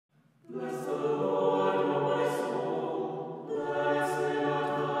All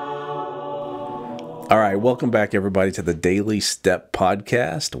right, welcome back, everybody, to the Daily Step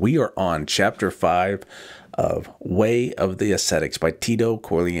Podcast. We are on Chapter 5 of Way of the Ascetics by Tito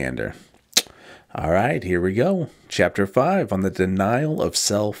Coriander. All right, here we go. Chapter 5 on the denial of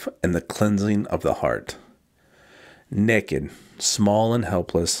self and the cleansing of the heart. Naked, small, and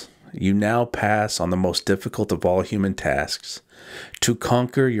helpless, you now pass on the most difficult of all human tasks, to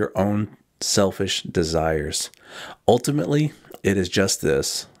conquer your own selfish desires. Ultimately, it is just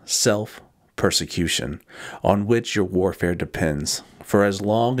this, self-persecution, on which your warfare depends. For as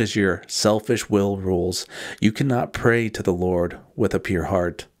long as your selfish will rules, you cannot pray to the Lord with a pure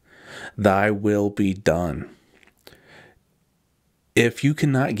heart. Thy will be done. If you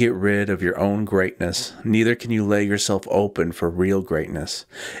cannot get rid of your own greatness, neither can you lay yourself open for real greatness.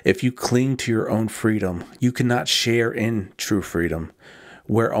 If you cling to your own freedom, you cannot share in true freedom,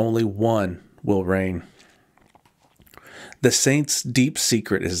 where only one will reign. The saint's deep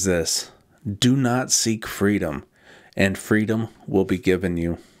secret is this: do not seek freedom, and freedom will be given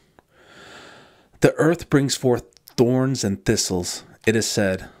you. The earth brings forth thorns and thistles. It is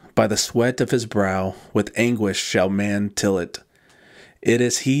said, by the sweat of his brow, with anguish shall man till it. It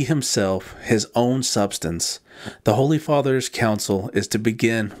is he himself, his own substance. The Holy Father's counsel is to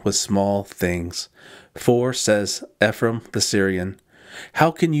begin with small things. For, says Ephraim the Syrian,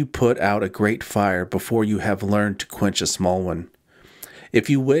 how can you put out a great fire before you have learned to quench a small one? If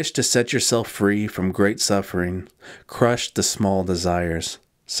you wish to set yourself free from great suffering, crush the small desires,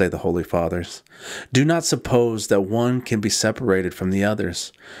 say the Holy Fathers. Do not suppose that one can be separated from the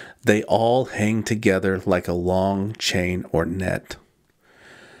others. They all hang together like a long chain or net.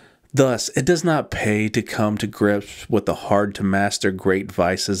 Thus, it does not pay to come to grips with the hard-to-master great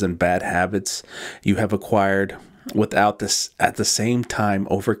vices and bad habits you have acquired without this at the same time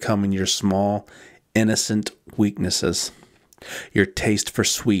overcoming your small, innocent weaknesses, your taste for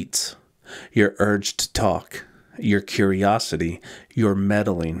sweets, your urge to talk, your curiosity, your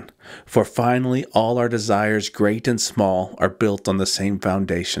meddling. For finally, all our desires, great and small, are built on the same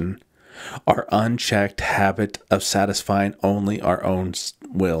foundation, our unchecked habit of satisfying only our own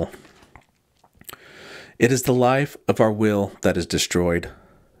will. It is the life of our will that is destroyed.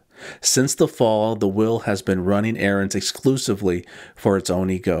 Since the fall, the will has been running errands exclusively for its own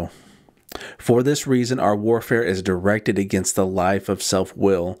ego. For this reason, our warfare is directed against the life of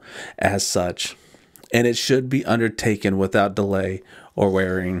self-will as such, and it should be undertaken without delay or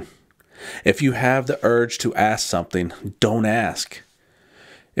wearying. If you have the urge to ask something, don't ask.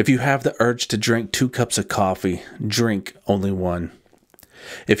 If you have the urge to drink 2 cups of coffee, drink only 1.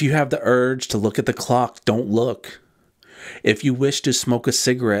 If you have the urge to look at the clock, don't look. If you wish to smoke a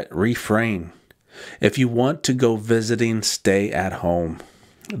cigarette, refrain. If you want to go visiting, stay at home.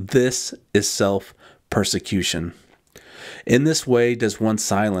 This is self-persecution. In this way does one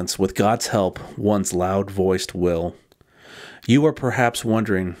silence, with God's help, one's loud-voiced will. You are perhaps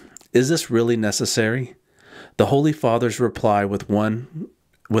wondering, is this really necessary? The Holy Fathers reply with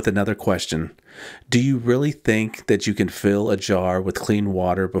another question. Do you really think that you can fill a jar with clean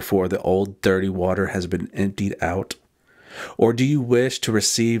water before the old dirty water has been emptied out? Or do you wish to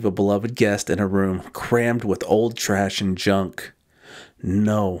receive a beloved guest in a room crammed with old trash and junk?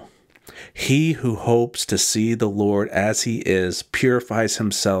 No. He who hopes to see the Lord as he is purifies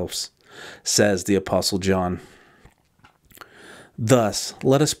himself, says the Apostle John. Thus,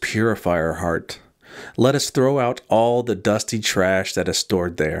 let us purify our heart. Let us throw out all the dusty trash that is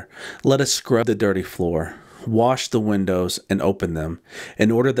stored there. Let us scrub the dirty floor, wash the windows, and open them, in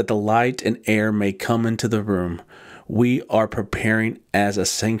order that the light and air may come into the room we are preparing as a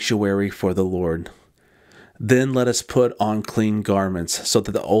sanctuary for the Lord. Then let us put on clean garments, so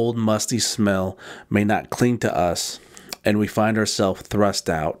that the old musty smell may not cling to us, and we find ourselves thrust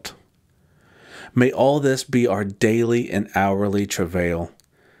out. May all this be our daily and hourly travail.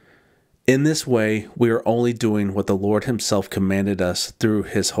 In this way, we are only doing what the Lord himself commanded us through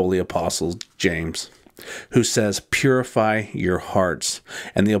his holy apostle, James, who says, purify your hearts.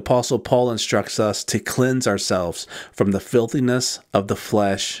 And the apostle Paul instructs us to cleanse ourselves from the filthiness of the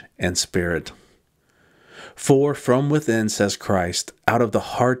flesh and spirit. For from within, says Christ, out of the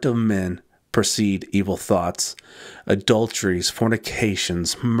heart of men proceed evil thoughts, adulteries,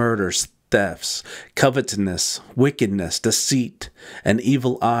 fornications, murders, thefts, covetousness, wickedness, deceit, an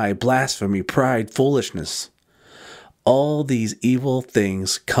evil eye, blasphemy, pride, foolishness. All these evil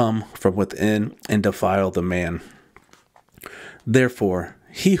things come from within and defile the man. Therefore,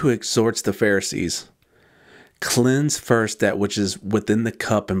 he who exhorts the Pharisees, cleanse first that which is within the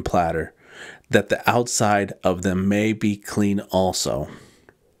cup and platter, that the outside of them may be clean also.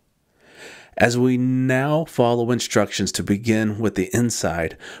 As we now follow instructions to begin with the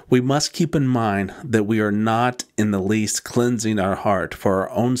inside, we must keep in mind that we are not in the least cleansing our heart for our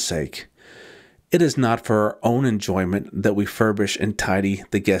own sake. It is not for our own enjoyment that we furbish and tidy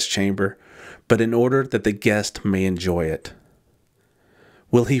the guest chamber, but in order that the guest may enjoy it.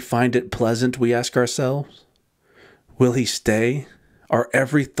 Will he find it pleasant, we ask ourselves? Will he stay? Our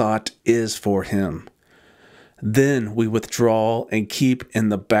every thought is for him. Then we withdraw and keep in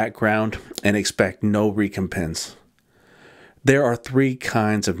the background and expect no recompense. There are three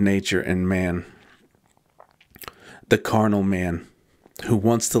kinds of nature in man. The carnal man, who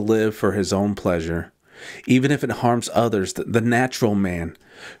wants to live for his own pleasure, even if it harms others. The natural man,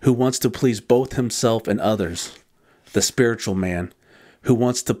 who wants to please both himself and others. The spiritual man, who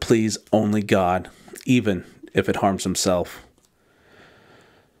wants to please only God, even if it harms himself.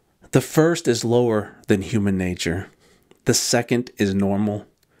 The first is lower than human nature. The second is normal.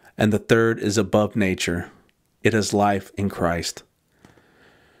 And the third is above nature. It is life in Christ.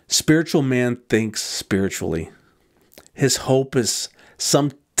 Spiritual man thinks spiritually. His hope is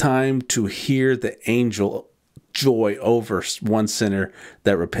sometime to hear the angel joy over one sinner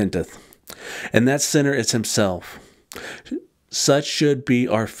that repenteth. And that sinner is himself. Such should be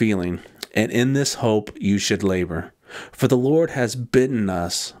our feeling, and in this hope you should labor. For the Lord has bidden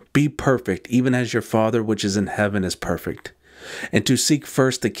us, be perfect, even as your Father which is in heaven is perfect, and to seek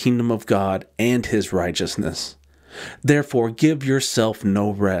first the kingdom of God and his righteousness. Therefore give yourself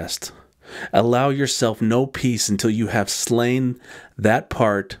no rest. Allow yourself no peace until you have slain that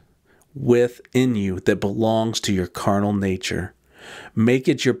part within you that belongs to your carnal nature. Make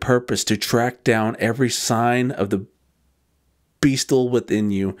it your purpose to track down every sign of the bestial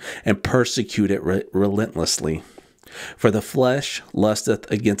within you and persecute it relentlessly. For the flesh lusteth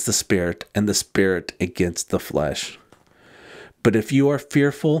against the spirit, and the spirit against the flesh. But if you are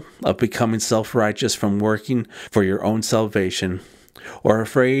fearful of becoming self-righteous from working for your own salvation, or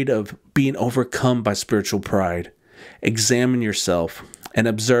afraid of being overcome by spiritual pride, examine yourself and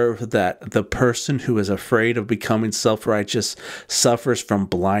observe that the person who is afraid of becoming self-righteous suffers from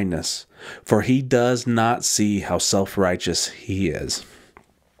blindness, for he does not see how self-righteous he is.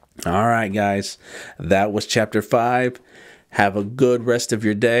 All right, guys, that was chapter 5. Have a good rest of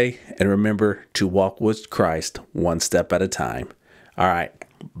your day, and remember to walk with Christ one step at a time. All right,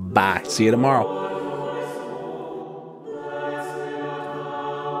 bye. See you tomorrow.